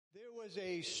was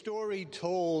a story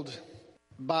told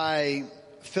by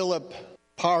Philip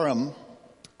Parham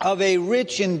of a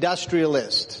rich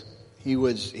industrialist.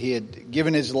 He had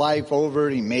given his life over.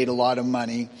 He made a lot of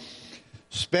money,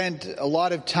 spent a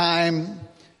lot of time.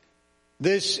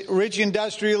 This rich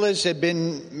industrialist had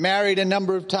been married a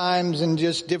number of times and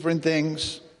just different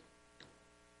things.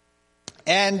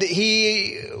 And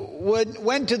he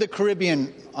went to the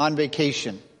Caribbean on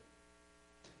vacation.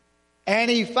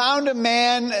 And he found a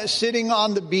man sitting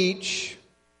on the beach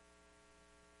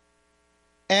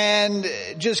and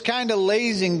just kind of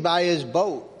lazing by his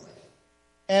boat.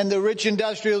 And the rich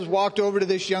industrialist walked over to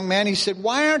this young man. He said,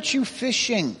 "Why aren't you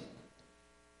fishing?"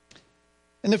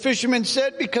 And the fisherman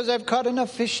said, "Because I've caught enough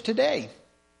fish today,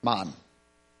 man."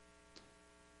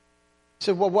 He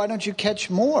said, "Well, why don't you catch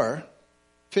more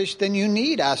fish than you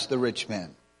need?" asked the rich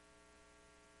man.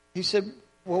 He said,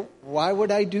 "Well, why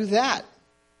would I do that?"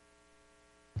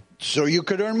 "So you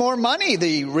could earn more money,"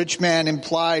 the rich man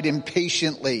implied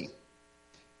impatiently.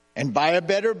 "And buy a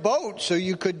better boat so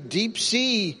you could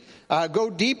go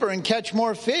deeper and catch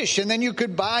more fish. And then you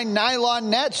could buy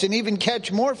nylon nets and even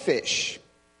catch more fish.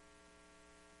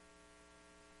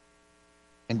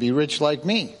 And be rich like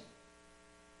me."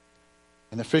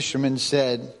 And the fisherman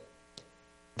said,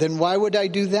 "Then why would I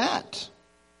do that?"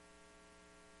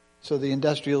 So the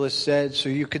industrialist said, "So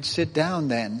you could sit down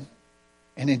then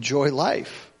and enjoy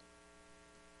life."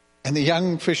 And the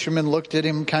young fisherman looked at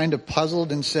him kind of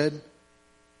puzzled and said,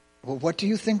 "Well, what do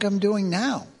you think I'm doing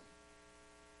now?"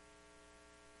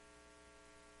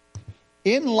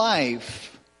 In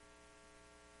life,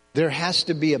 there has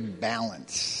to be a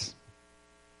balance.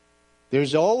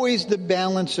 There's always the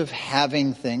balance of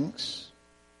having things.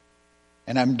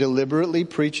 And I'm deliberately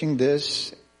preaching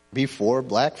this before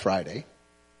Black Friday.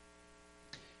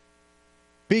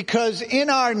 Because in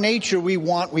our nature, we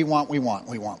want.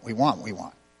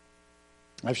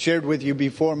 I've shared with you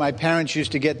before, my parents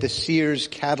used to get the Sears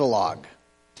catalog.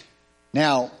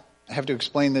 Now, I have to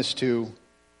explain this to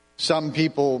some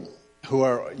people who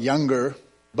are younger,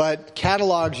 but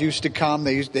catalogs used to come,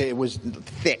 it was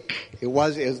thick. It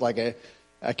was like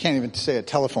I can't even say a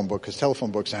telephone book because telephone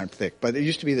books aren't thick, but it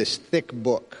used to be this thick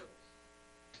book.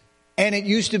 And it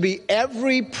used to be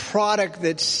every product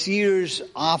that Sears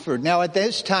offered. Now, at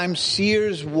this time,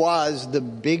 Sears was the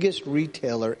biggest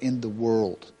retailer in the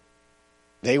world.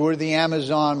 They were the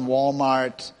Amazon,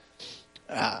 Walmart,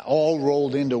 all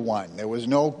rolled into one. There was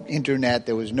no internet.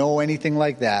 There was no anything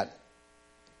like that.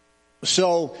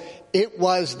 So it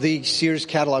was the Sears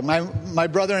catalog. My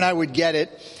brother and I would get it.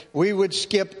 We would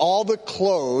skip all the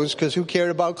clothes, because who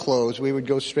cared about clothes? We would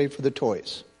go straight for the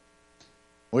toys,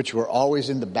 which were always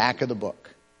in the back of the book.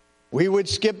 We would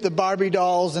skip the Barbie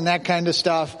dolls and that kind of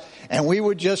stuff, and we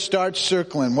would just start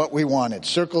circling what we wanted.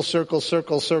 Circle, circle,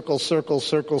 circle, circle, circle,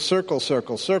 circle, circle,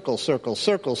 circle, circle,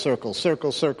 circle, circle,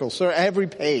 circle, circle, circle, every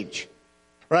page.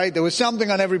 Right? There was something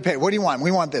on every page. What do you want?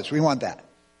 We want this. We want that.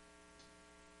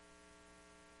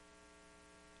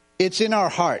 It's in our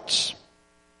hearts.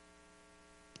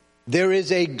 There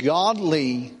is a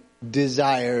godly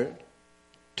desire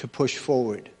to push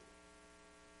forward,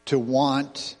 to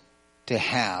want, to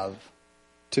have,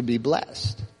 to be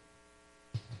blessed.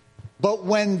 But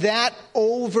when that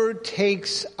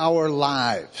overtakes our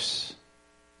lives,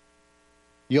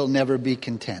 you'll never be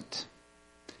content.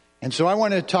 And so I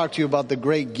want to talk to you about the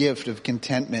great gift of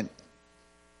contentment.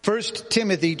 1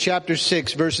 Timothy chapter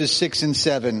 6, verses 6 and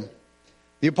 7.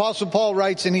 The Apostle Paul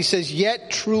writes, and he says,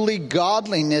 "Yet truly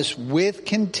godliness with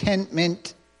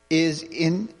contentment is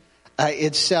in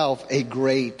itself a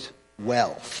great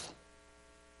wealth.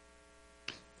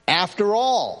 After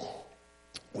all,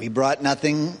 we brought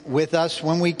nothing with us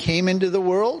when we came into the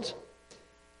world,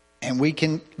 and we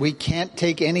can't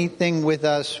take anything with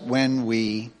us when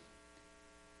we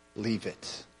leave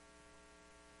it."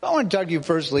 I want to talk to you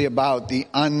firstly about the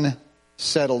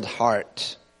unsettled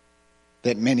heart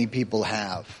that many people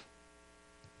have.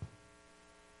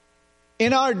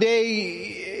 In our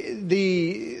day,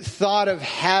 the thought of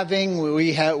having,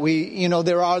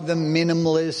 there are the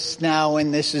minimalists now,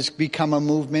 and this has become a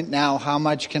movement now. How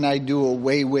much can I do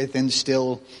away with and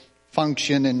still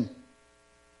function? And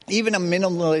even a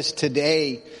minimalist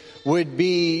today would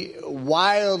be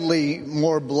wildly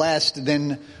more blessed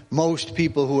than most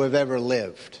people who have ever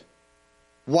lived.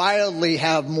 Wildly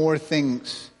have more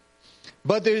things.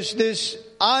 But there's this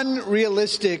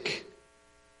unrealistic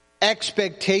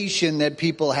expectation that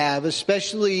people have,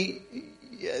 especially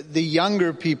the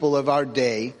younger people of our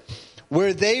day,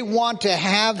 where they want to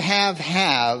have,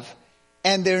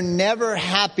 and they're never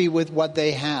happy with what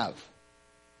they have.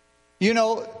 You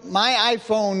know, my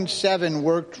iPhone 7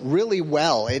 worked really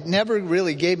well. It never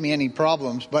really gave me any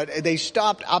problems, but they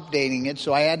stopped updating it,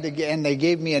 so I had to and they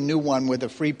gave me a new one with a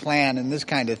free plan and this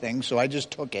kind of thing, so I just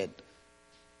took it.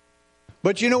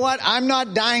 But you know what? I'm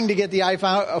not dying to get the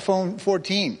iPhone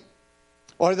 14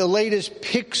 or the latest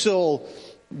Pixel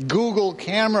Google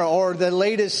camera or the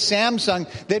latest Samsung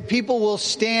that people will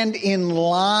stand in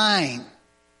line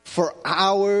for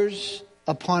hours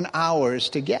upon hours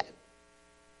to get.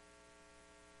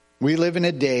 We live in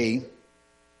a day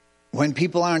when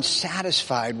people aren't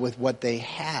satisfied with what they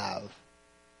have.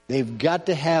 They've got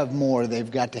to have more.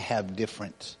 They've got to have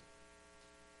different.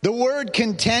 The word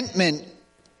contentment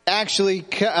actually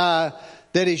that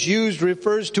is used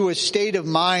refers to a state of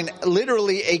mind,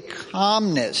 literally a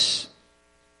calmness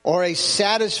or a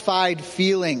satisfied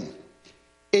feeling.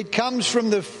 It comes from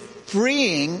the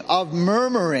freeing of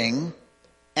murmuring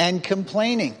and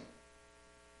complaining.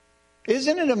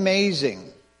 Isn't it amazing?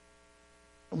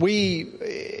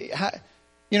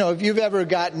 If you've ever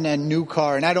gotten a new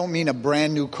car, and I don't mean a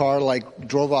brand new car like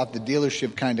drove off the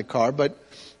dealership kind of car, but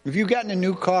if you've gotten a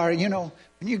new car, when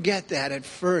you get that at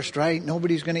first, right,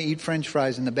 nobody's going to eat French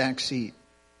fries in the back seat,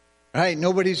 right? I'm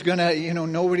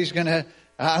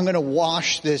going to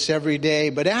wash this every day.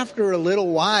 But after a little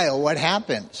while, what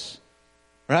happens,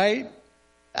 right?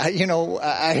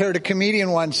 I heard a comedian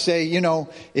once say,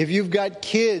 if you've got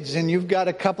kids and you've got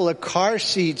a couple of car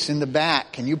seats in the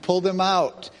back and you pull them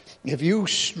out, if you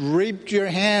reached your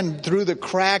hand through the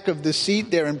crack of the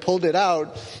seat there and pulled it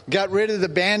out, got rid of the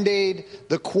Band-Aid,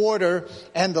 the quarter,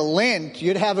 and the lint,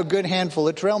 you'd have a good handful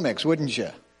of trail mix, wouldn't you?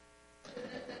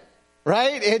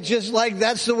 Right? It's just like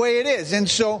that's the way it is. And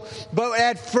so, but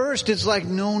at first it's like,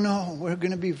 no, we're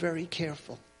going to be very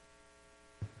careful.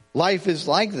 Life is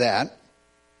like that.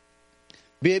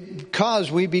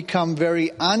 Because we become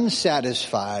very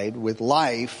unsatisfied with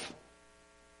life,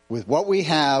 with what we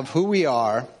have, who we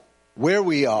are, where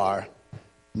we are,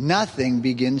 nothing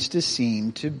begins to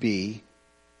seem to be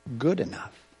good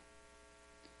enough.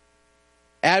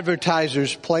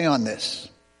 Advertisers play on this.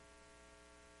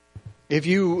 If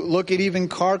you look at even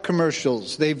car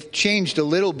commercials, they've changed a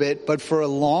little bit, but for a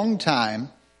long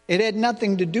time, it had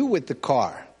nothing to do with the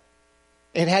car.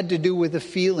 It had to do with a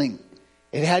feeling.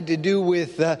 It had to do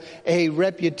with a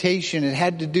reputation. It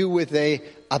had to do with a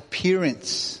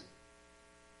appearance.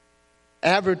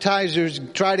 Advertisers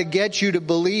try to get you to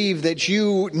believe that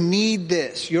you need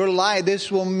this. Your life,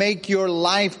 this will make your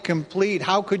life complete.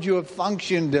 How could you have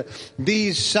functioned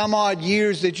these some odd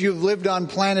years that you've lived on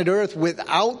planet Earth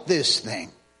without this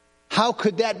thing? How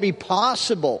could that be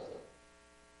possible?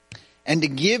 And to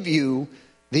give you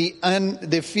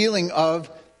the feeling of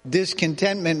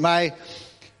discontentment. My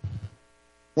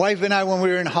wife and I, when we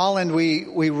were in Holland,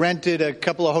 we rented a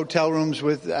couple of hotel rooms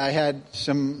I had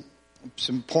some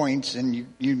points, and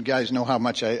you guys know how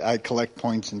much I collect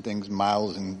points and things,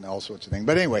 miles and all sorts of things.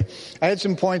 But anyway, I had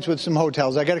some points with some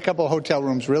hotels. I got a couple of hotel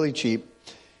rooms really cheap.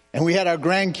 And we had our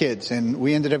grandkids, and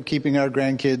we ended up keeping our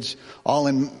grandkids all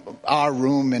in our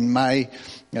room, and my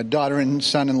daughter and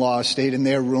son-in-law stayed in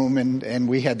their room, and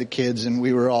we had the kids, and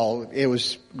it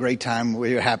was a great time.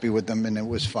 We were happy with them, and it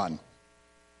was fun.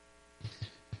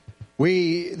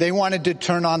 They wanted to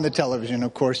turn on the television,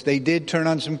 of course. They did turn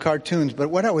on some cartoons,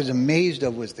 but what I was amazed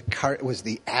of was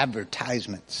the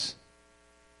advertisements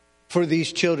for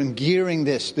these children, gearing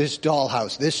this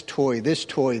dollhouse, this toy, this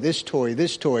toy, this toy,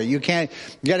 this toy. You got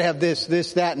to have this,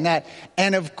 that, and that.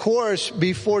 And of course,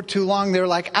 before too long, they're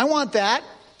like, I want that.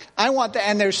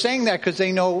 And they're saying that because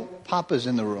they know Papa's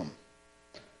in the room.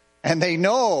 And they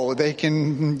know they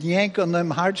can yank on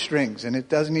them heartstrings, and it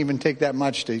doesn't even take that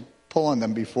much to pull on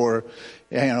them before,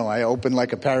 I open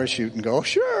like a parachute and go,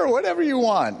 sure, whatever you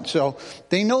want. So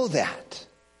they know that.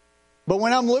 But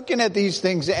when I'm looking at these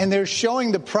things and they're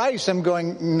showing the price, I'm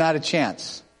going, not a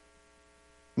chance.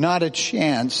 Not a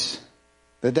chance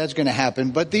that that's going to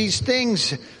happen. But these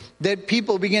things that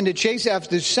people begin to chase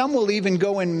after, some will even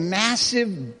go in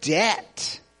massive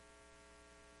debt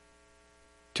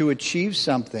to achieve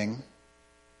something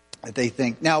that they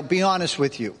think. Now, be honest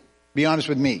with you. Be honest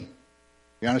with me.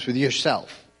 Be honest with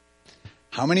yourself.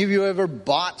 How many of you ever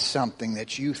bought something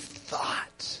that you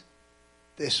thought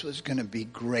this was going to be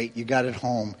great? You got it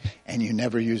home and you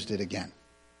never used it again.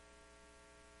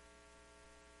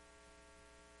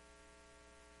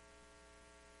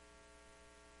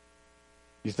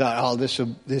 You thought,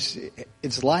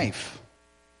 it's life.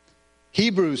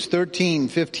 Hebrews 13,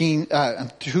 5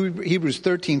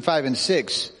 and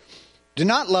 6. Do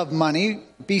not love money.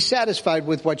 Be satisfied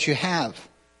with what you have.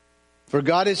 For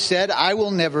God has said, I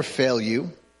will never fail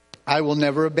you. I will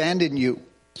never abandon you.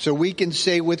 So we can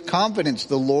say with confidence,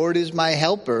 the Lord is my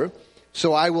helper,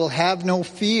 so I will have no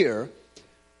fear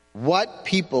what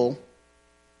people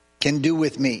can do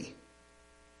with me.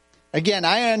 Again,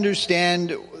 I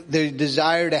understand the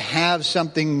desire to have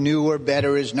something new or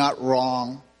better is not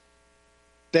wrong.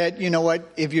 That, you know what,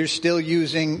 if you're still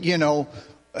using,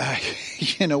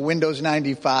 Windows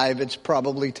 95, it's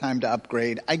probably time to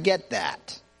upgrade. I get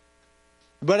that.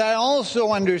 But I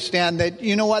also understand that,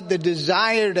 you know what, the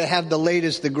desire to have the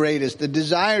latest, the greatest, the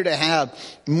desire to have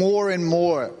more and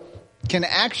more can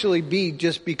actually be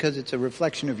just because it's a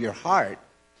reflection of your heart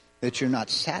that you're not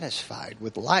satisfied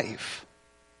with life.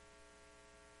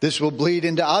 This will bleed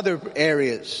into other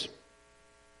areas.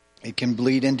 It can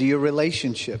bleed into your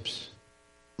relationships.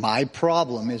 My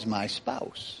problem is my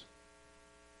spouse.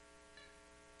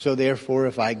 So therefore,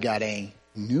 if I got a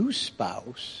new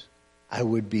spouse, I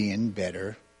would be in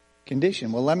better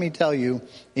condition. Well, let me tell you,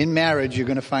 in marriage, you're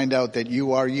going to find out that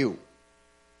you are you.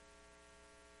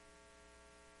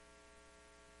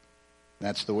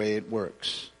 That's the way it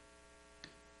works.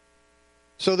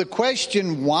 So the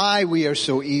question why we are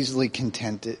so easily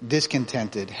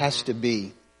discontented has to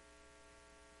be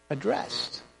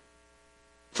addressed.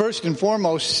 First and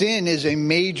foremost, sin is a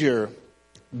major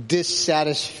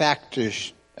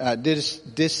dissatisfaction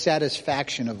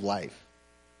of life.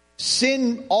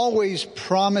 Sin always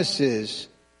promises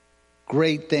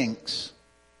great things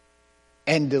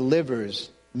and delivers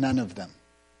none of them.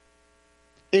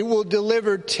 It will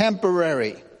deliver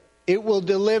temporary. It will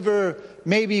deliver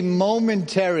maybe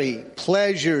momentary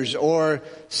pleasures or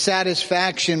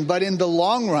satisfaction, but in the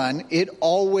long run, it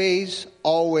always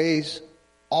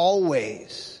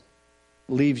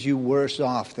leaves you worse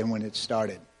off than when it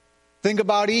started. Think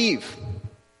about Eve.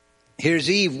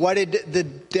 Here's Eve. What did the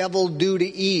devil do to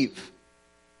Eve?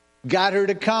 Got her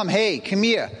to come. Hey, come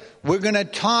here. We're going to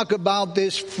talk about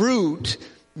this fruit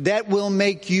that will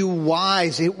make you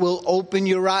wise. It will open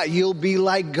your eyes. You'll be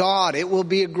like God. It will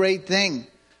be a great thing.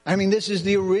 I mean, this is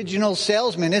the original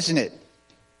salesman, isn't it?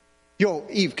 Yo,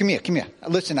 Eve, come here.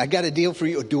 Listen, I got a deal for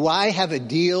you. Do I have a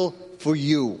deal for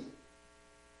you?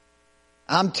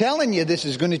 I'm telling you, this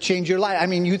is going to change your life. I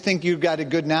mean, you think you've got it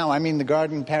good now. I mean, the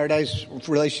garden paradise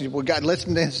relationship with God. Listen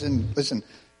to this and listen,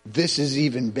 this is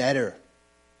even better.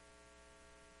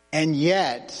 And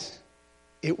yet,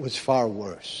 it was far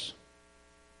worse.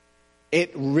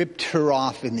 It ripped her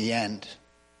off in the end.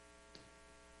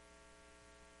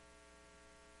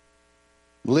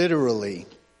 Literally,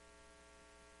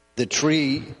 the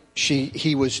tree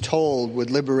he was told would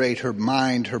liberate her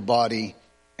mind, her body,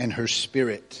 and her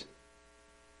spirit.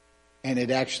 And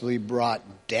it actually brought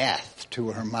death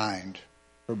to her mind,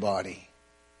 her body,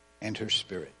 and her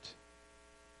spirit.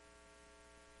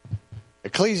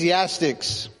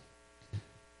 Ecclesiastes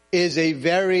is a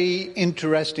very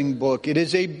interesting book. It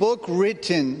is a book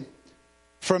written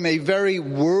from a very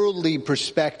worldly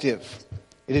perspective.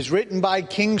 It is written by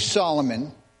King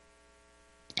Solomon,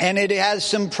 and it has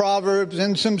some proverbs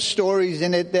and some stories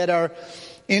in it that are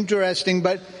interesting.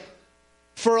 But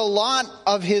for a lot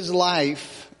of his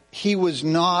life, he was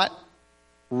not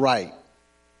right.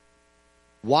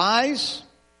 Wise?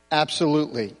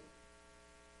 Absolutely.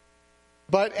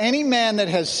 But any man that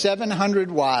has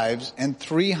 700 wives and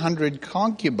 300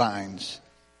 concubines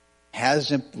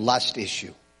has a lust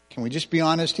issue. Can we just be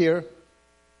honest here?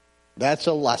 That's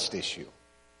a lust issue.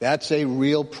 That's a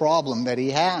real problem that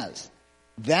he has.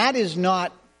 That is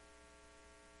not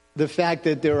the fact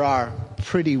that there are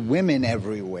pretty women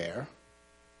everywhere.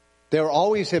 There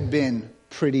always have been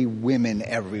pretty women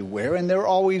everywhere, and there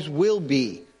always will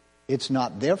be. It's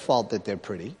not their fault that they're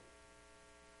pretty.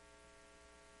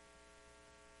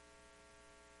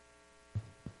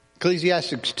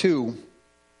 Ecclesiastes 2.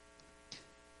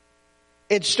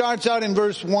 It starts out in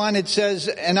verse 1. It says,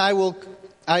 and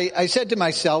I said to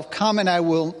myself, come and I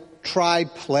will try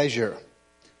pleasure.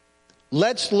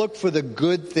 Let's look for the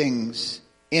good things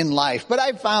in life. But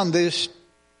I found this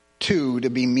too to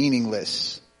be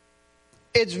meaningless.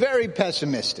 It's very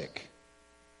pessimistic.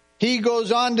 He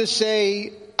goes on to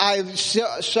say, I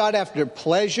sought after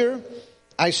pleasure.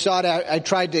 I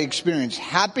tried to experience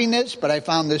happiness, but I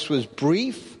found this was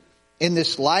brief in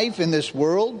this life, in this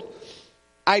world.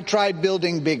 I tried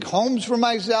building big homes for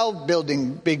myself,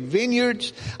 building big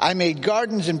vineyards. I made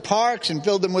gardens and parks and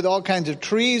filled them with all kinds of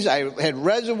trees. I had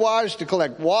reservoirs to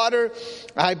collect water.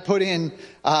 I put in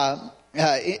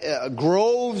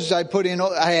groves. I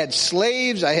had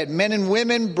slaves. I had men and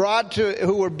women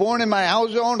who were born in my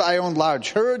household. I owned large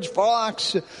herds,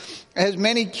 flocks. as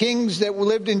many kings that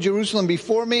lived in Jerusalem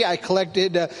before me. I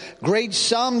collected great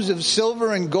sums of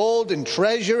silver and gold and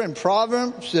treasure and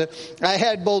proverbs. I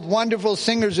had both wonderful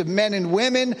singers of men and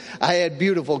women. I had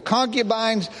beautiful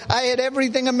concubines. I had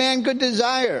everything a man could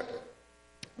desire.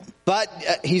 But,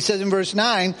 he says in verse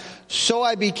 9, so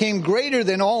I became greater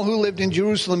than all who lived in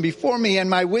Jerusalem before me, and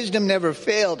my wisdom never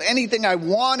failed. Anything I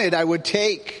wanted, I would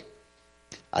take.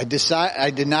 I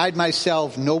denied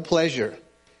myself no pleasure,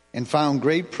 and found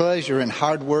great pleasure in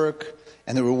hard work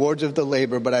and the rewards of the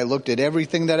labor. But I looked at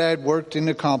everything that I had worked and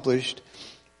accomplished,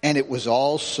 and it was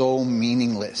all so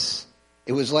meaningless.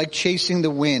 It was like chasing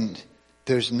the wind.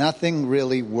 There's nothing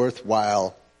really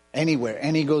worthwhile anywhere.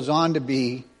 And he goes on to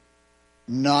be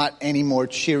not any more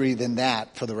cheery than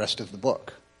that for the rest of the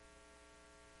book.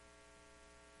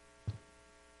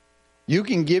 You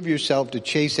can give yourself to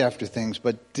chase after things,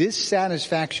 but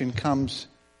dissatisfaction comes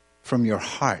from your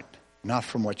heart, not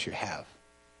from what you have.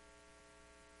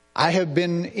 I have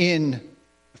been in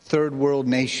third world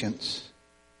nations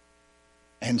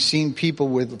and seen people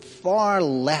with far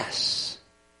less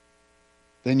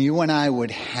than you and I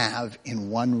would have in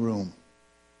one room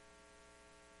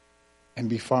and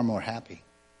be far more happy,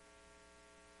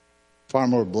 far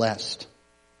more blessed.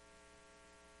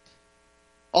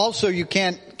 Also, you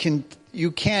can't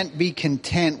be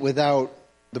content without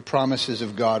the promises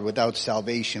of God, without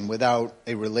salvation, without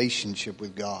a relationship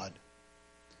with God.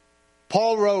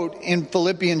 Paul wrote in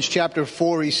Philippians chapter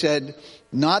 4, he said,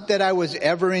 not that I was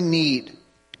ever in need,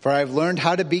 for I have learned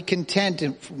how to be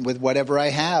content with whatever I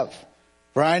have.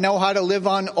 For I know how to live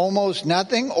on almost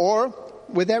nothing or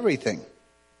with everything.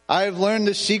 I have learned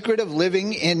the secret of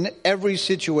living in every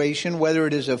situation, whether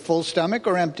it is a full stomach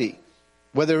or empty,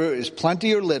 whether it is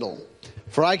plenty or little.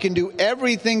 For I can do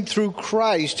everything through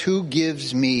Christ who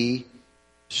gives me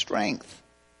strength.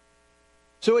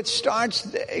 So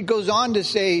it goes on to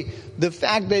say the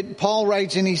fact that Paul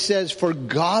writes and he says for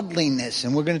godliness,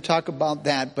 and we're going to talk about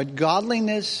that, but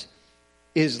godliness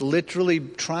is literally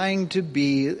trying to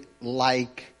be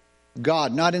like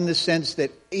God. Not in the sense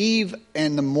that Eve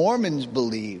and the Mormons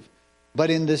believe, but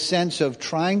in the sense of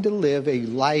trying to live a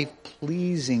life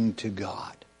pleasing to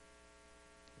God.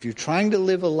 If you're trying to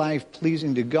live a life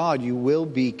pleasing to God, you will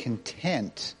be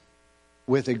content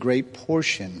with a great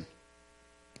portion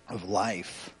of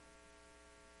life.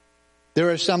 There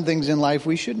are some things in life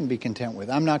we shouldn't be content with.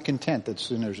 I'm not content that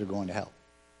sinners are going to hell.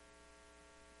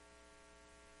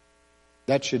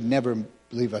 That should never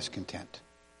leave us content.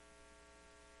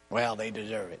 Well, they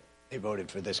deserve it. They voted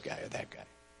for this guy or that guy.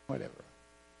 Whatever.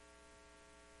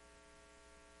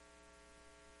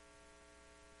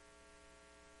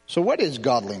 So what is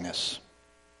godliness?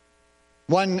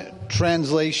 One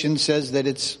translation says that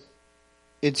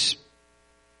it's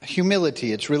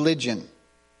humility, it's religion.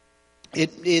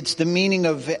 It's the meaning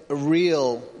of a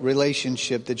real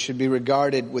relationship that should be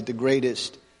regarded with the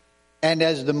greatest and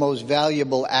as the most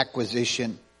valuable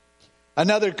acquisition.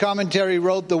 Another commentary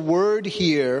wrote, the word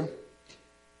here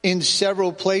in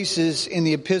several places in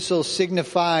the epistle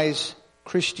signifies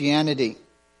Christianity.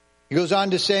 He goes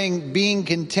on to saying being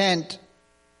content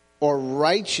or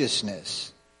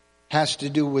righteousness has to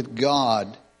do with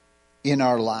God in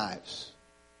our lives.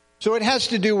 So it has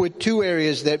to do with two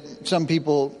areas that some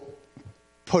people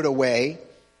put away.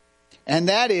 And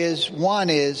that is, one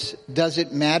is, does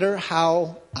it matter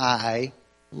how I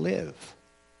live?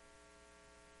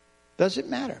 Does it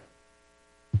matter?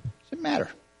 Does it matter?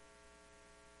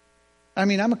 I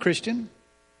mean, I'm a Christian.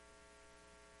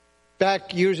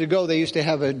 Back years ago, they used to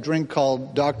have a drink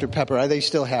called Dr. Pepper. They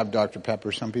still have Dr.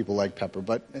 Pepper. Some people like pepper,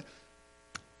 but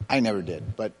I never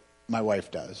did. But my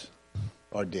wife does,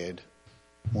 or did,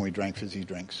 when we drank fizzy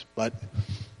drinks. But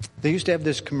they used to have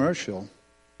this commercial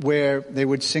where they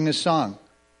would sing a song.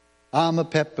 I'm a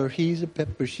pepper, he's a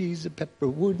pepper, she's a pepper.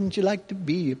 Wouldn't you like to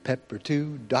be a pepper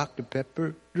too? Dr.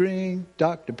 Pepper, drink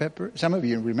Dr. Pepper. Some of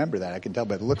you remember that. I can tell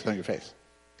by the looks on your face.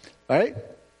 All right?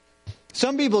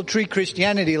 Some people treat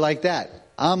Christianity like that.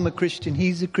 I'm a Christian,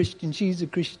 he's a Christian, she's a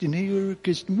Christian, you're a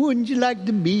Christian. Wouldn't you like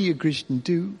to be a Christian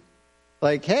too?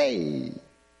 Like, hey.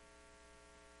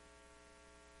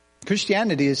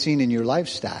 Christianity is seen in your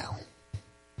lifestyle.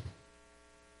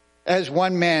 As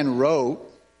one man wrote,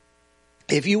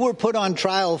 if you were put on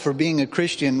trial for being a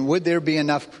Christian, would there be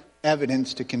enough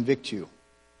evidence to convict you?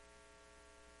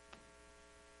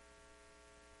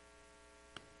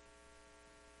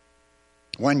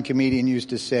 One comedian used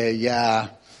to say, yeah,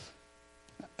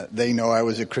 they know I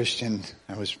was a Christian.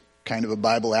 I was kind of a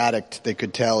Bible addict. They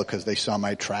could tell because they saw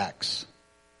my tracks.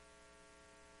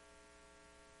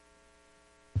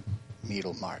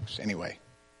 Needle marks. Anyway.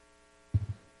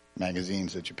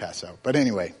 Magazines that you pass out. But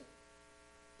anyway.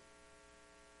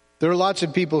 There are lots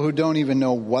of people who don't even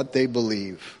know what they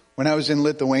believe. When I was in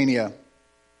Lithuania,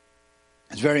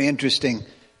 it's very interesting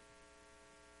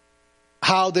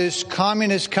how this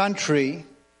communist country,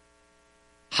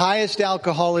 highest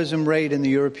alcoholism rate in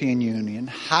the European Union,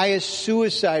 highest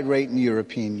suicide rate in the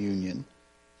European Union,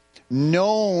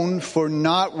 known for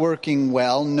not working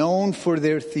well, known for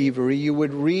their thievery. You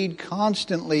would read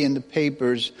constantly in the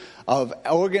papers of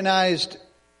organized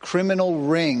criminal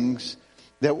rings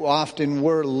that often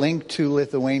were linked to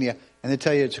Lithuania. And they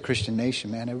tell you it's a Christian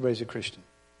nation, man. Everybody's a Christian.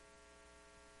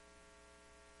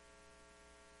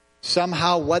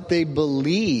 Somehow what they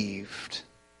believed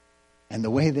and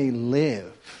the way they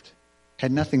lived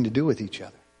had nothing to do with each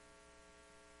other.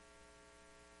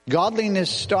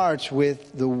 Godliness starts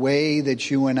with the way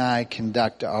that you and I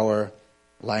conduct our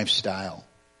lifestyle.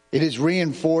 It is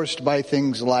reinforced by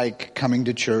things like coming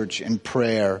to church and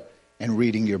prayer and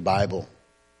reading your Bible.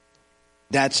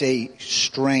 That's a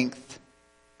strength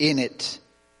in it.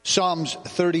 Psalms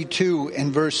 32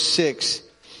 and verse 6.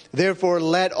 Therefore,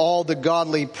 let all the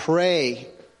godly pray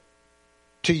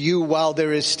to you while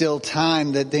there is still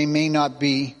time, that they may not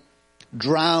be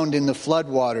drowned in the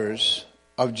floodwaters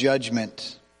of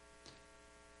judgment.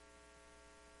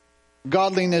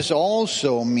 Godliness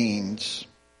also means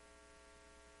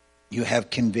you have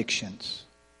convictions.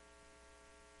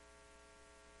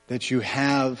 That you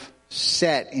have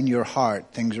set in your heart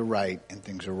things are right and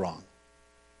things are wrong.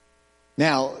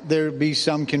 Now, there be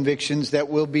some convictions that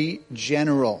will be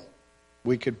general.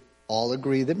 We could all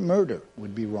agree that murder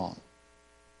would be wrong.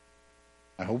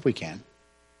 I hope we can.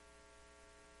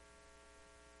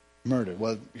 Murder.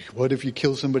 Well, what if you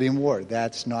kill somebody in war?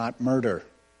 That's not murder.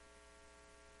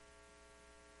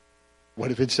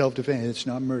 What if it's self-defense? It's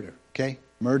not murder. Okay?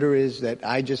 Murder is that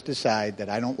I just decide that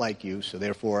I don't like you, so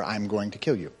therefore I'm going to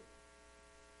kill you.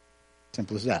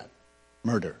 Simple as that.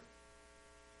 Murder.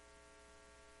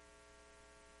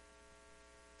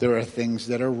 There are things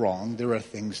that are wrong. There are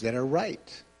things that are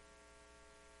right.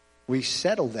 We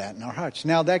settle that in our hearts.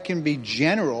 Now, that can be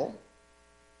general,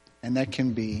 and that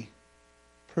can be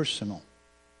personal.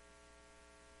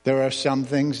 There are some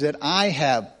things that I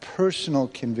have personal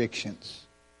convictions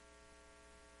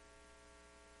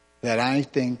that I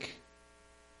think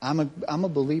I'm a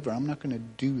believer. I'm not going to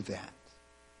do that.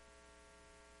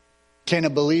 Can a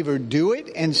believer do it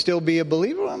and still be a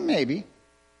believer? Well, maybe.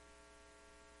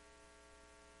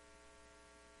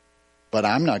 But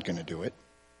I'm not going to do it.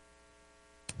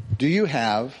 Do you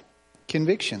have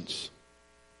convictions?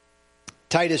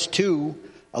 Titus 2,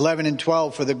 11 and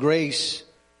 12, for the grace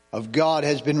of God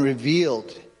has been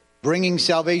revealed, bringing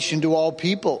salvation to all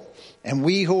people. And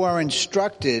we who are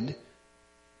instructed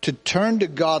to turn to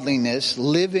godliness,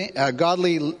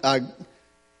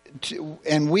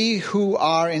 and we who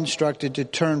are instructed to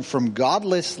turn from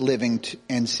godless living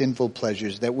and sinful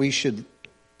pleasures, that we should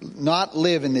not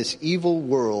live in this evil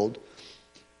world,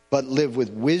 but live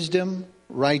with wisdom,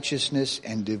 righteousness,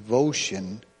 and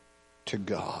devotion to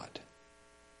God.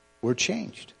 We're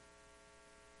changed.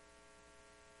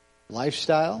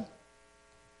 Lifestyle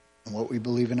and what we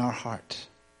believe in our heart.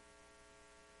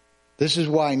 This is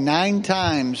why 9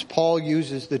 times Paul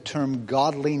uses the term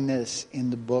godliness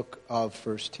in the book of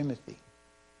 1 Timothy.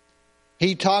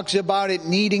 He talks about it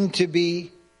needing to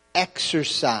be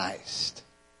exercised,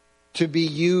 to be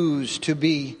used, to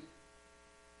be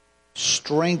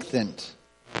strengthened.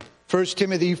 1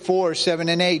 Timothy 4, 7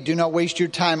 and 8. Do not waste your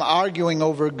time arguing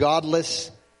over godless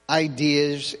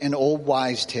ideas and old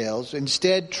wise tales.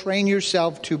 Instead, train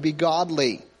yourself to be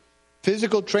godly.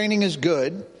 Physical training is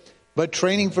good, but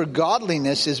training for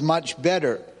godliness is much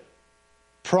better,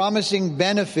 promising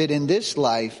benefit in this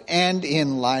life and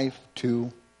in life to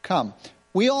come.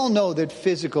 We all know that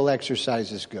physical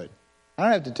exercise is good. I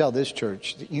don't have to tell this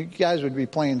church. You guys would be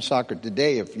playing soccer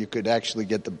today if you could actually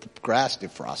get the grass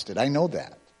defrosted. I know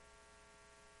that.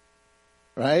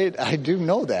 Right? I do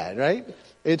know that, right?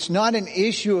 It's not an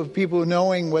issue of people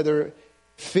knowing whether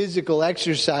physical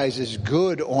exercise is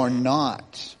good or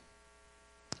not.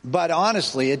 But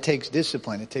honestly, it takes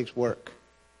discipline. It takes work.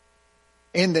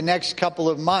 In the next couple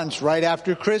of months, right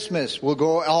after Christmas,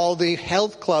 all the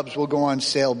health clubs will go on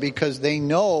sale because they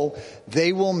know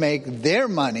they will make their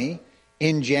money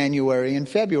in January and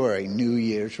February. New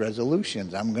Year's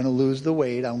resolutions. I'm going to lose the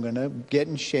weight. I'm going to get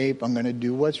in shape. I'm going to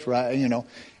do what's right,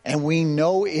 And we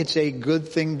know it's a good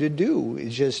thing to do.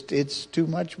 It's too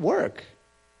much work.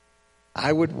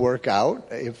 I would work out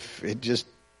if it just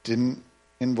didn't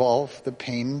involve the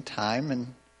pain, time,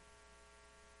 and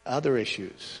other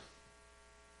issues.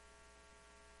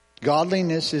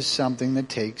 Godliness is something that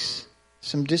takes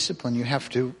some discipline. You have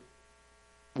to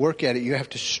work at it. You have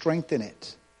to strengthen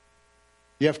it.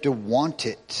 You have to want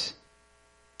it.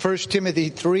 1 Timothy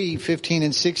 3:15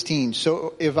 and 16.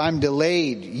 So if I'm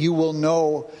delayed, you will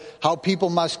know how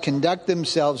people must conduct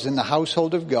themselves in the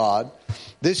household of God.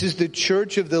 This is the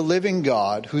church of the living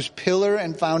God, whose pillar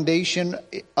and foundation,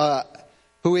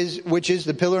 which is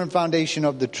the pillar and foundation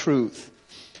of the truth.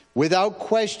 Without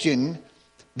question,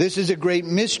 this is a great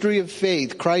mystery of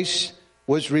faith. Christ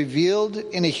was revealed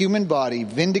in a human body,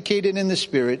 vindicated in the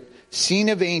Spirit, seen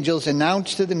of angels,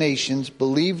 announced to the nations,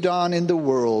 believed on in the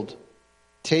world,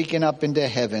 taken up into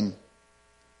heaven,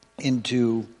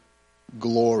 into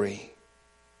glory.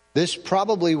 This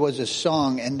probably was a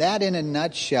song, and that in a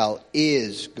nutshell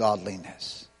is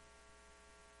godliness.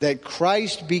 That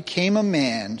Christ became a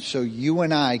man so you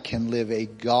and I can live a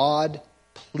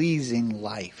God-pleasing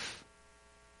life.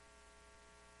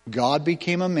 God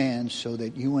became a man so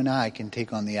that you and I can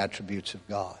take on the attributes of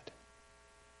God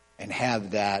and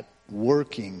have that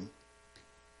working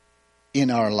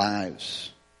in our lives.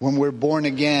 When we're born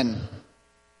again,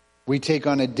 we take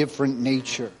on a different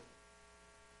nature.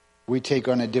 We take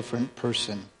on a different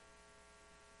person.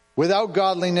 Without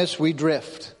godliness, we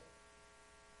drift.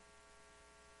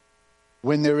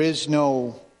 When there is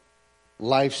no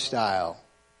lifestyle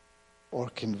or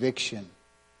conviction,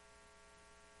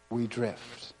 we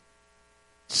drift.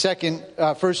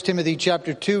 1 Timothy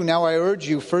chapter 2, now I urge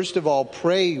you, first of all,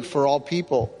 pray for all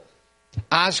people.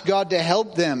 Ask God to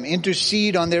help them,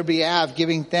 intercede on their behalf,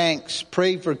 giving thanks.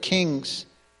 Pray for kings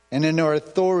and in our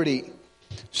authority,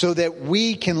 so that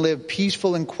we can live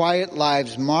peaceful and quiet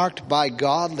lives marked by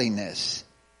godliness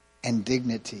and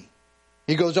dignity.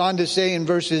 He goes on to say in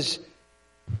verses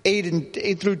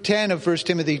 8 through 10 of 1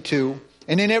 Timothy 2,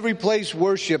 and in every place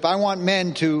worship, I want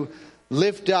men to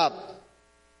lift up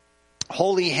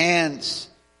holy hands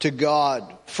to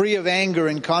God, free of anger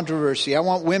and controversy. I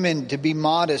want women to be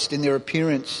modest in their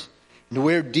appearance, and to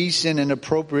wear decent and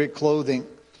appropriate clothing,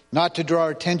 not to draw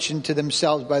attention to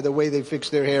themselves by the way they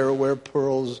fix their hair or wear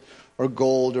pearls or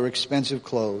gold or expensive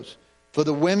clothes. For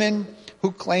the women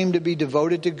who claim to be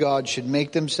devoted to God should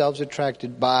make themselves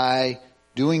attracted by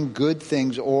doing good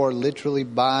things, or literally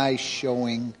by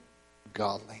showing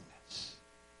godliness.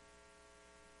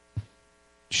 It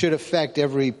should affect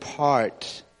every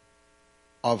part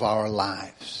of our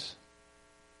lives.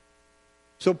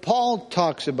 So Paul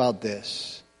talks about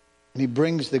this, and he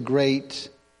brings the great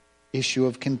issue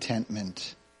of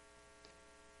contentment.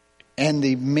 And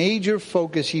the major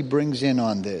focus he brings in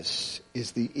on this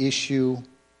is the issue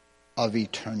of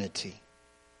eternity.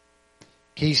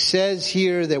 He says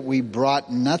here that we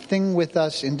brought nothing with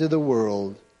us into the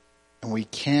world, and we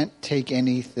can't take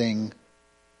anything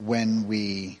when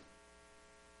we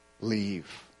leave.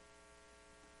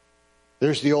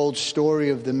 There's the old story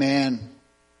of the man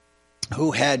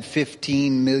who had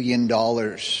 $15 million.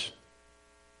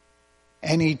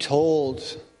 And he told,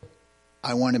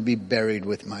 I want to be buried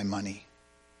with my money.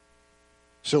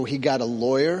 So he got a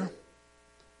lawyer,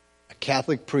 a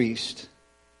Catholic priest,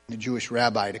 and a Jewish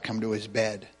rabbi to come to his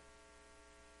bed.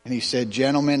 And he said,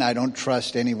 gentlemen, I don't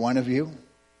trust any one of you.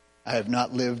 I have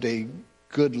not lived a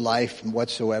good life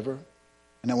whatsoever.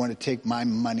 And I want to take my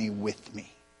money with me.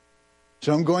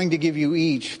 So I'm going to give you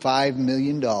each $5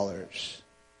 million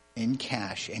in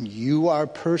cash. And you are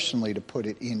personally to put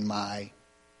it in my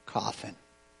coffin.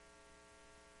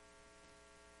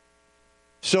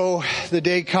 So the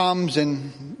day comes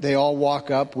and they all walk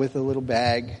up with a little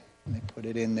bag and they put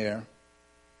it in there.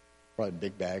 Probably a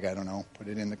big bag, I don't know. Put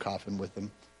it in the coffin with them.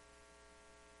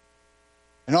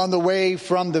 And on the way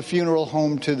from the funeral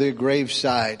home to the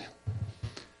graveside,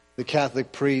 the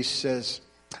Catholic priest says,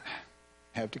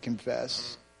 I have to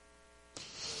confess,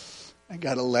 I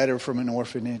got a letter from an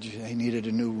orphanage. They needed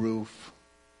a new roof.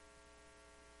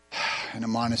 And a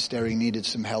monastery needed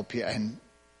some help here. And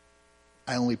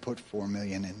I only put $4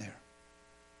 million in there.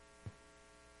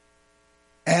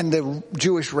 And the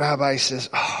Jewish rabbi says,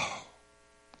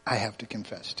 I have to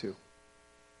confess too.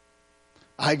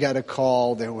 I got a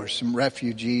call. There were some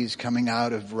refugees coming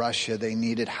out of Russia. They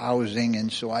needed housing,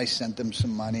 and so I sent them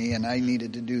some money, and I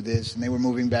needed to do this, and they were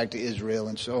moving back to Israel,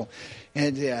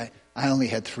 I only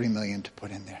had $3 million to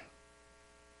put in there.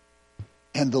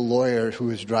 And the lawyer who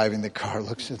was driving the car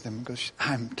looks at them and goes,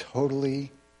 I'm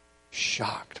totally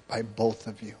shocked by both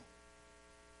of you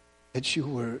that you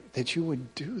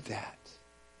would do that.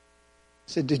 I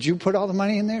said, did you put all the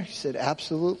money in there? He said,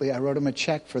 absolutely. I wrote him a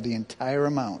check for the entire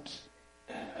amount.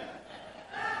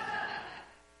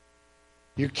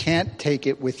 You can't take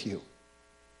it with you.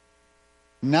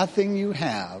 Nothing you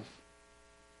have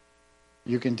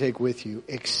you can take with you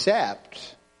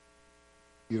except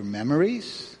your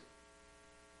memories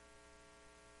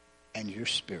and your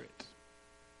spirit.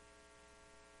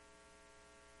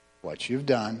 what you've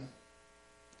done,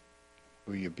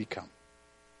 who you've become.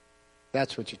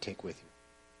 That's what you take with you.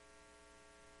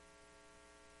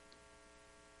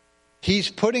 He's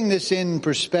putting this in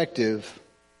perspective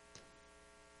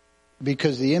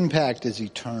because the impact is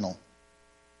eternal.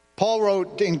 Paul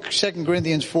wrote in 2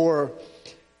 Corinthians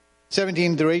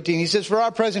 4:17 through 18, he says, "For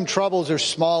our present troubles are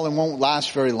small and won't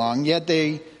last very long, yet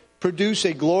they produce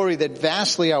a glory that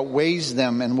vastly outweighs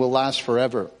them and will last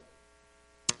forever.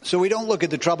 So we don't look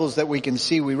at the troubles that we can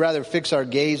see. We rather fix our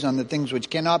gaze on the things which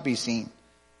cannot be seen.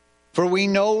 For we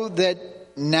know that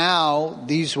now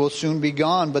these will soon be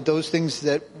gone, but those things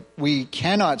that we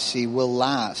cannot see will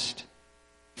last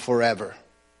forever."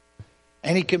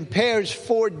 And he compares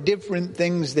 4 different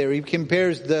things there. He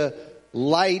compares the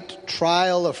light,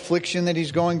 trial, affliction that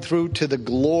he's going through to the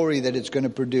glory that it's going to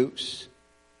produce.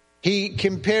 He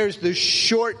compares the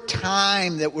short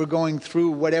time that we're going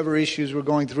through, whatever issues we're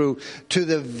going through, to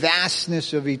the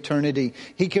vastness of eternity.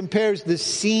 He compares the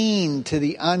seen to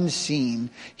the unseen.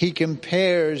 He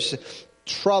compares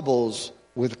troubles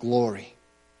with glory.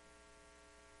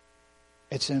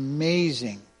 It's an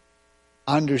amazing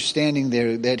understanding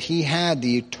there that he had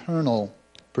the eternal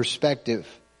perspective.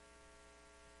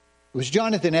 It was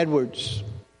Jonathan Edwards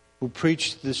who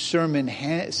preached the sermon,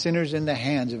 Sinners in the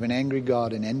Hands of an Angry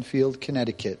God, in Enfield,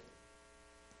 Connecticut,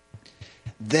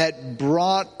 that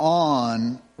brought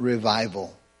on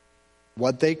revival,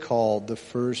 what they called the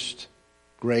first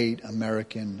great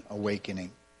American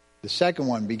awakening. The second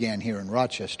one began here in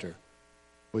Rochester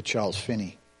with Charles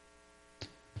Finney.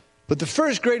 But the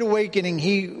first great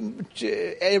awakening,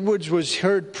 Edwards was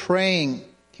heard praying.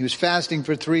 He was fasting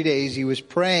for 3 days. He was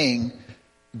praying,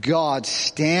 "God,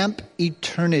 stamp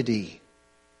eternity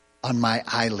on my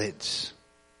eyelids.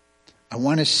 I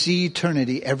want to see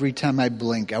eternity every time I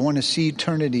blink. I want to see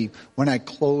eternity when I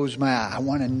close my eye. I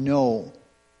want to know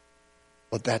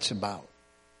what that's about."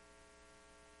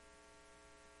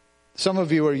 Some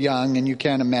of you are young and you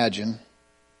can't imagine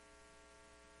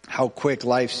how quick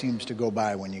life seems to go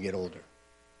by when you get older.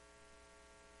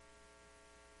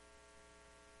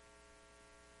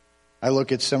 I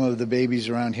look at some of the babies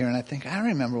around here and I think, I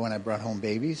remember when I brought home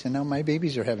babies, and now my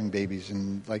babies are having babies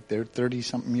and like they're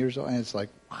 30-something years old, and it's like,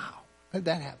 wow, how did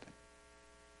that happen?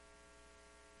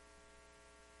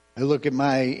 I look at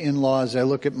my in-laws, I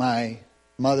look at my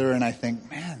mother, and I think,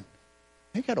 man,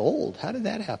 they got old. How did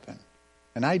that happen?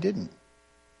 And I didn't.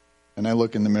 And I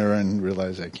look in the mirror and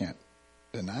realize I can't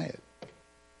deny it.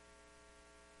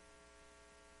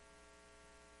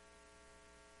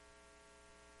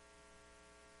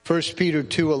 First Peter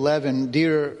 2:11,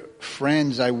 "Dear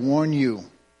friends, I warn you,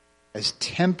 as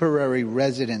temporary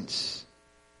residents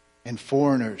and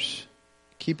foreigners,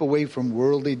 keep away from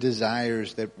worldly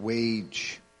desires that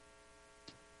wage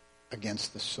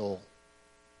against the soul."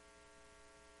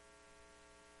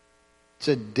 It's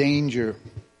a danger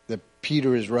that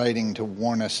Peter is writing to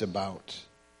warn us about.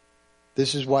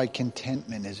 This is why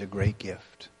contentment is a great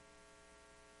gift.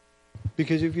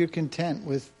 Because if you're content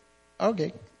with,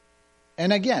 okay,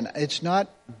 and again, it's not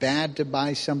bad to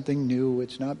buy something new.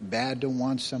 It's not bad to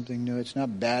want something new. It's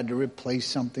not bad to replace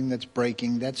something that's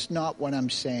breaking. That's not what I'm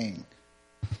saying.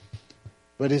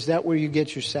 But is that where you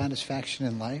get your satisfaction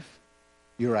in life?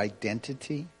 Your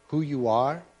identity? Who you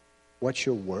are? What's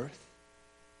your worth?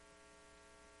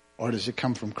 Or does it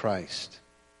come from Christ?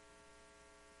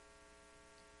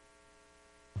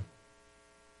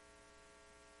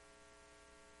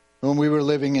 When we were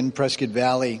living in Prescott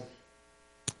Valley,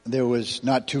 there was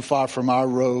not too far from our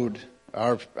road,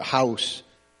 our house,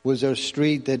 was a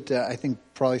street that I think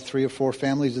probably 3 or 4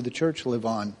 families of the church live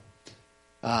on.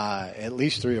 At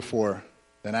least 3 or 4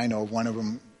 that I know of. One of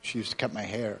them, she used to cut my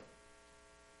hair.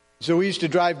 So we used to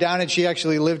drive down it. She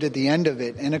actually lived at the end of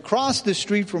it. And across the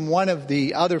street from one of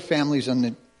the other families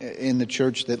in the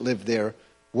church that lived there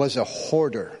was a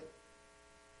hoarder.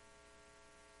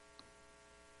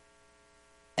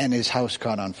 And his house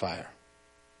caught on fire.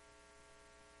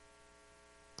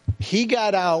 He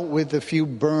got out with a few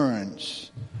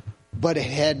burns, but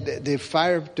the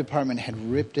fire department had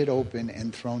ripped it open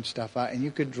and thrown stuff out. And you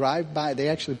could drive by. They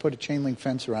actually put a chain link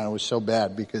fence around it. It was so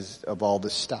bad because of all the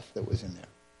stuff that was in there.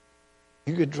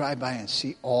 You could drive by and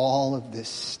see all of this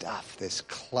stuff, this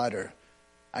clutter.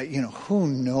 Who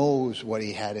knows what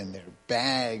he had in there?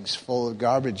 Bags full of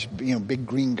garbage, big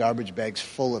green garbage bags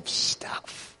full of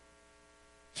stuff.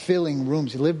 Filling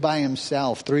rooms. He lived by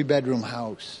himself, 3-bedroom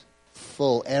house.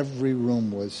 Full. Every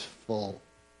room was full.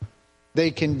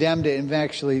 They condemned it, and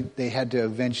actually they had to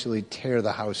eventually tear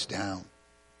the house down.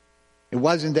 It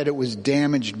wasn't that it was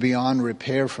damaged beyond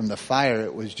repair from the fire.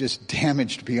 It was just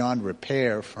damaged beyond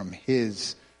repair from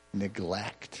his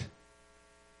neglect.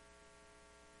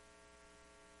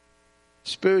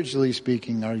 Spiritually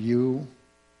speaking, are you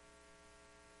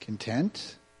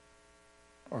content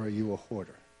or are you a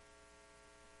hoarder?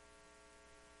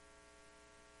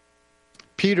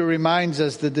 Peter reminds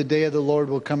us that the day of the Lord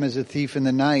will come as a thief in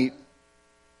the night,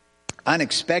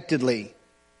 unexpectedly,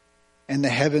 and the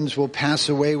heavens will pass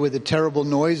away with a terrible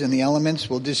noise, and the elements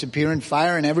will disappear in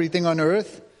fire, and everything on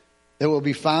earth that will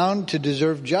be found to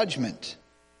deserve judgment.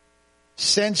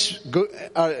 Since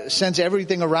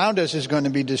everything around us is going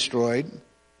to be destroyed,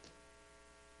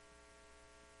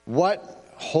 what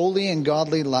holy and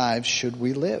godly lives should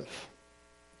we live?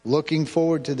 Looking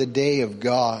forward to the day of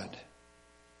God,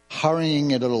 hurrying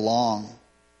it along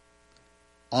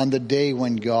on the day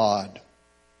when God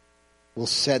will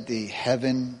set the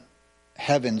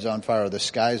heavens on fire, the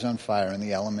skies on fire, and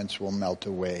the elements will melt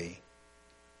away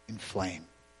in flame.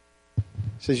 He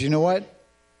says, you know what?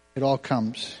 It all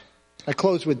comes. I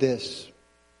close with this.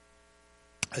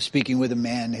 I was speaking with a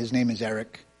man. His name is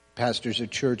Eric, pastors a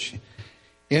church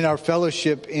in our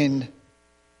fellowship in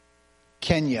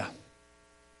Kenya.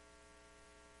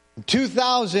 In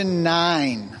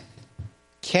 2009,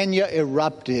 Kenya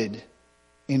erupted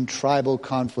in tribal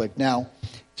conflict. Now,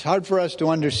 it's hard for us to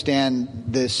understand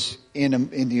this in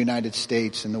the United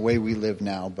States and the way we live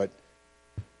now, but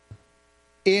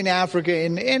in Africa,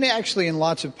 and actually in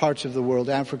lots of parts of the world,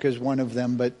 Africa is one of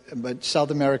them, but South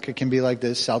America can be like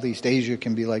this, Southeast Asia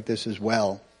can be like this as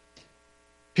well.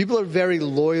 People are very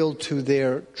loyal to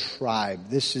their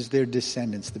tribe. This is their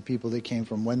descendants, the people they came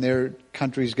from. When their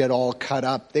countries get all cut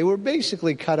up, they were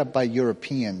basically cut up by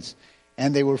Europeans,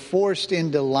 and they were forced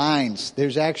into lines.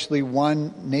 There's actually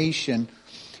one nation,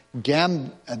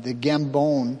 the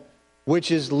Gambon,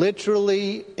 which is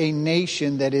literally a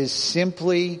nation that is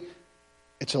simply,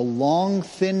 it's a long,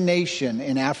 thin nation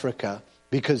in Africa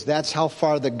because that's how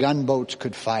far the gunboats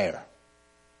could fire.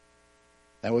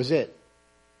 That was it.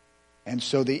 And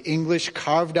so the English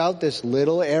carved out this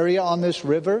little area on this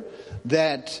river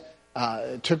that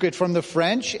took it from the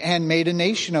French and made a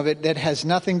nation of it that has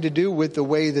nothing to do with the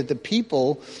way that the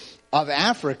people of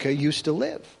Africa used to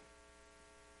live.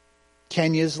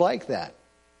 Kenya's like that.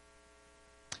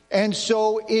 And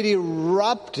so it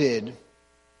erupted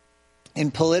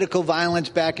in political violence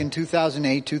back in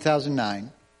 2008,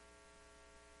 2009,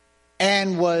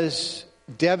 and was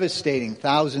devastating.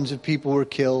 Thousands of people were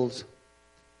killed.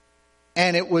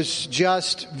 And it was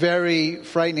just very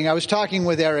frightening. I was talking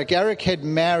with Eric.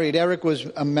 Eric was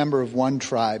a member of one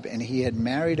tribe, and he had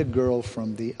married a girl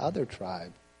from the other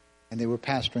tribe, and they were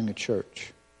pastoring a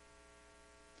church.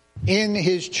 In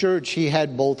his church, he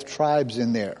had both tribes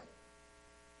in there.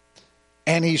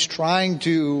 And he's trying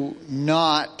to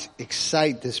not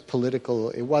excite this political,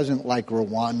 it wasn't like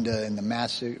Rwanda and the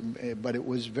massive, but it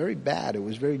was very bad. It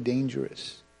was very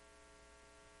dangerous.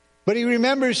 But he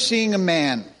remembers seeing a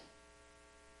man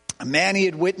he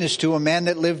had witnessed to, a man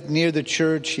that lived near the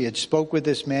church. He had spoke with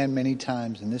this man many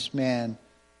times, and this man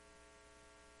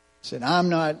said, I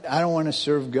don't want to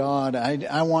serve God.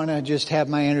 I want to just have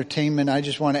my entertainment.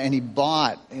 And he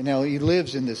bought, he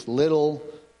lives in this little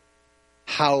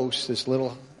house, this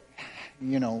little,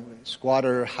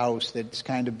 squatter house that's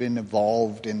kind of been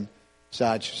evolved in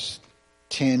such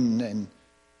tin and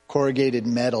corrugated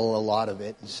metal, a lot of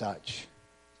it and such.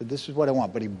 So this is what I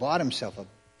want. But he bought himself a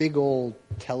big old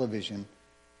television,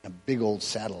 a big old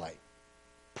satellite,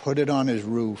 put it on his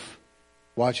roof,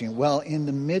 watching it. Well, in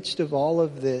the midst of all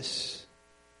of this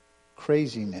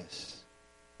craziness,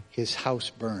 his house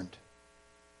burned.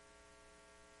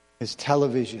 His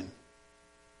television.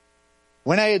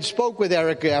 When I had spoke with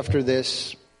Eric after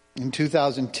this, in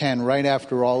 2010, right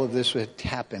after all of this had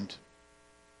happened,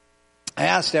 I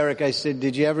asked Eric, I said,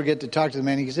 did you ever get to talk to the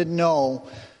man? He said, no,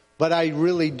 but I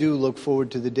really do look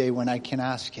forward to the day when I can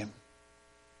ask him.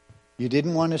 You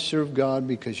didn't want to serve God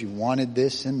because you wanted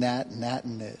this and that and that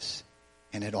and this,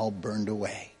 and it all burned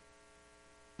away.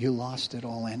 You lost it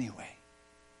all anyway.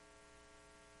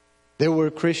 There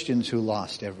were Christians who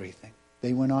lost everything.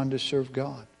 They went on to serve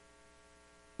God.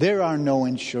 There are no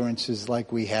insurances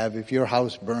like we have. If your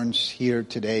house burns here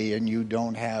today and you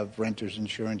don't have renter's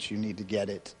insurance, you need to get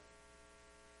it.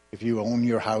 If you own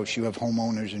your house, you have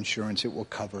homeowner's insurance, it will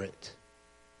cover it.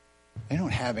 They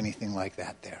don't have anything like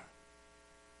that there.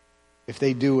 If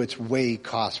they do, it's way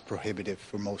cost prohibitive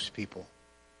for most people.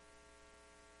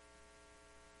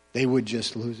 They would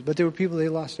just lose it. But there were people, they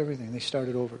lost everything. They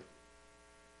started over.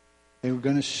 They were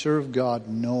going to serve God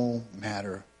no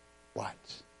matter what.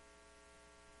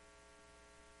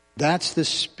 That's the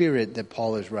spirit that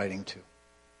Paul is writing to.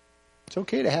 It's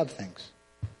okay to have things.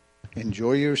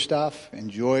 Enjoy your stuff.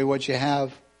 Enjoy what you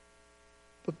have.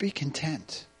 But be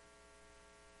content.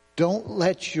 Don't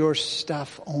let your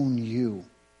stuff own you.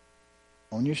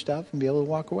 Own your stuff and be able to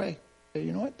walk away. Say,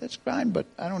 you know what, that's fine, but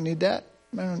I don't need that.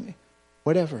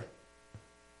 Whatever.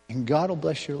 And God will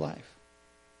bless your life.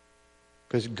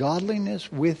 Because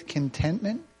godliness with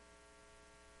contentment,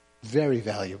 very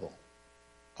valuable.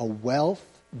 A wealth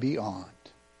beyond.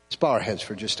 Let's bow our heads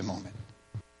for just a moment.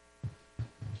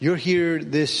 You're here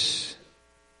this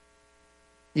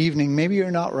evening. Maybe you're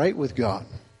not right with God.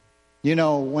 You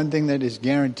know, one thing that is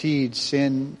guaranteed,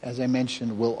 sin, as I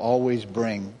mentioned, will always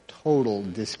bring total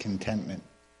discontentment.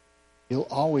 You'll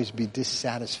always be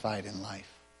dissatisfied in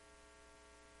life.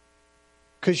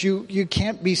 Because you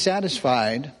can't be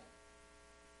satisfied.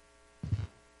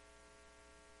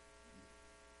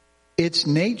 Its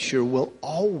nature will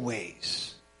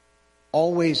always,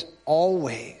 always,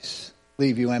 always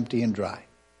leave you empty and dry.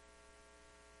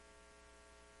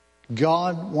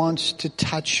 God wants to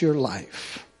touch your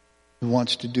life. He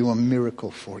wants to do a miracle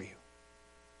for you.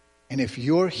 And if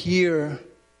you're here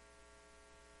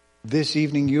this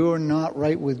evening, you're not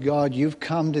right with God, you've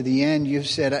come to the end, you've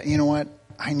said, you know what,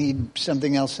 I need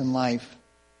something else in life.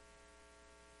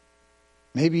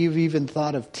 Maybe you've even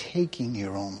thought of taking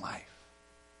your own life.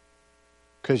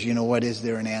 Because you know what, is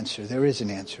there an answer? There is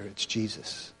an answer. It's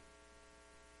Jesus.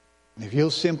 And if you'll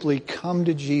simply come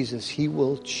to Jesus, He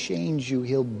will change you.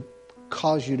 He'll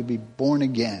cause you to be born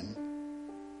again.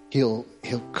 He'll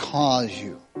cause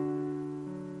you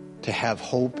to have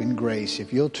hope and grace.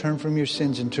 If you'll turn from your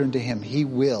sins and turn to Him, He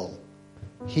will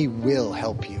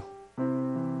help you.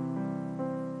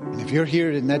 And if you're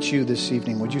here and that's you this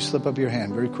evening, would you slip up your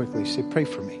hand very quickly? Say, pray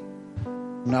for me.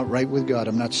 I'm not right with God.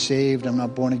 I'm not saved. I'm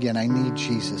not born again. I need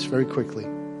Jesus. Very quickly.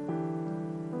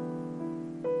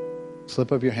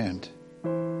 Slip up your hand.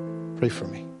 Pray for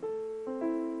me.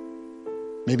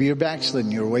 Maybe you're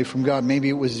backslidden. You're away from God. Maybe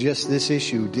it was just this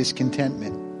issue,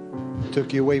 discontentment. It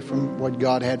took you away from what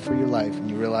God had for your life, and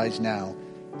you realize now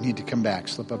you need to come back.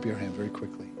 Slip up your hand very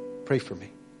quickly. Pray for me.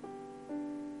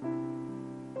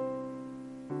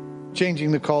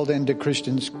 Changing the call then to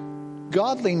Christians.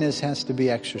 Godliness has to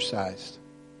be exercised.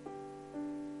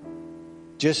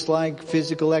 Just like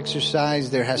physical exercise,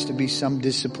 there has to be some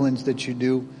disciplines that you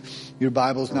do. Your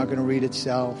Bible's not going to read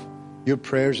itself. Your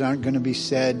prayers aren't going to be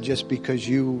said just because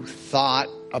you thought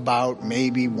about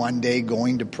maybe one day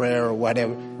going to prayer or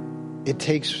whatever. It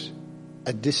takes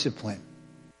a discipline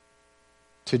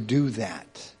to do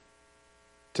that.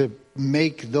 To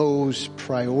make those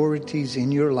priorities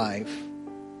in your life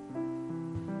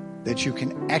that you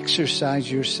can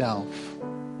exercise yourself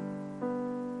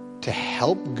to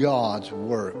help God's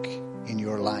work in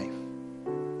your life.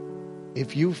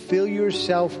 If you fill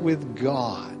yourself with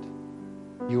God,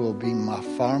 you will be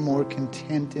far more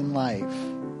content in life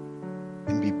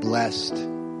and be blessed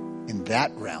in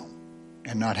that realm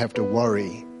and not have to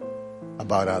worry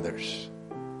about others.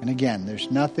 And again, there's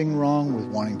nothing wrong with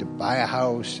wanting to buy a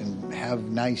house and have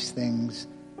nice things.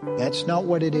 That's not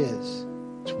what it is.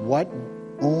 It's what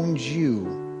owns you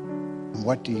and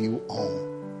what do you own.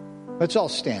 Let's all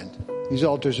stand. These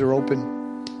altars are open.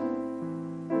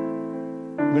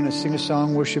 We're going to sing a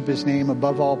song, worship His name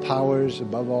above all powers,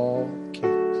 above all kings.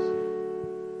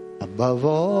 Above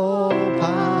all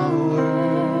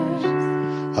powers,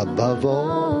 above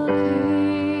all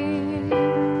kings,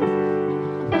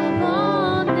 above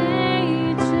all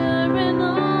nature and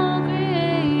all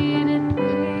created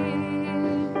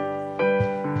things,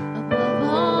 above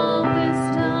all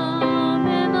wisdom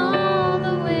and all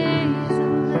the ways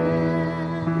of man.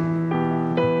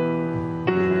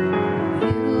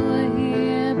 You were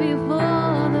here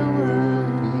before the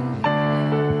world began.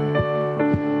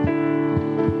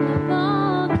 Above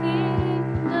all kingdoms,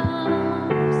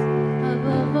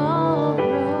 above all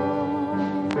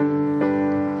thrones,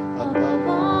 above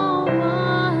all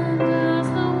wonders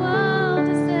the world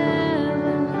has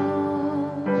ever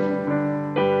known,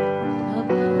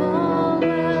 above all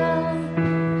wealth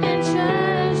and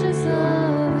treasures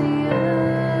of the earth.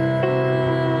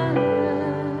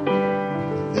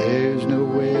 There's no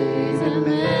way to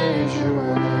measure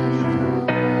what you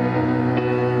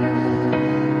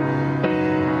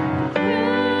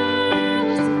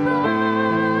crucified,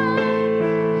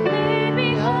 laid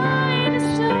behind a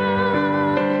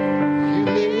stone. You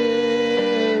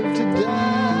lived to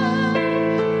die,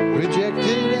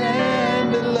 rejected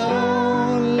and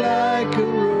alone, like a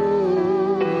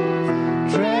rose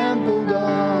trampled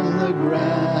on the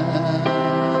ground.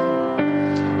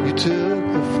 You took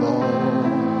the fall.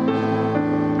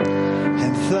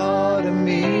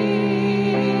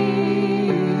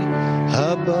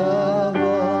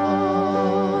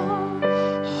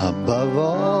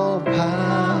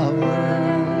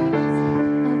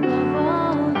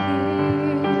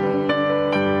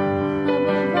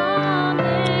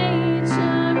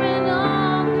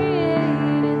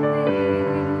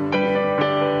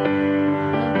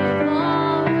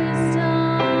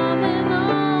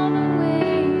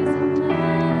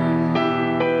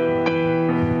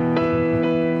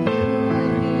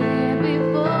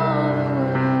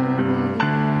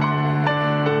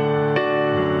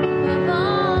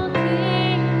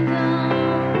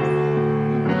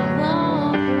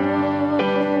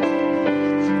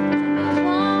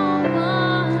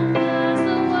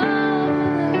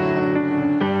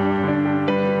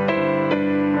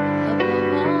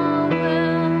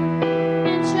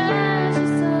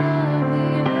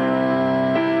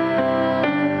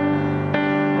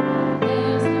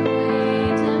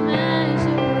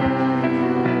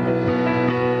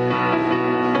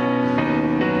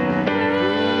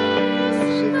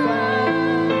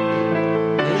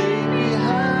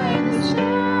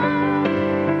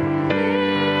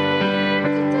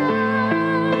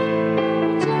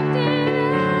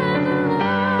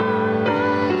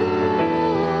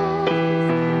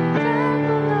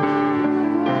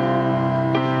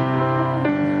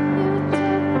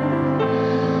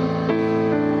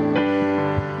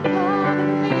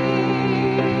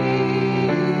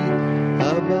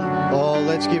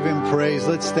 Let's give him praise.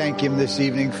 Let's thank him this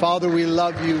evening. Father, we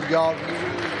love you, God.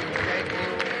 Thank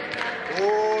you.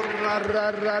 Oh,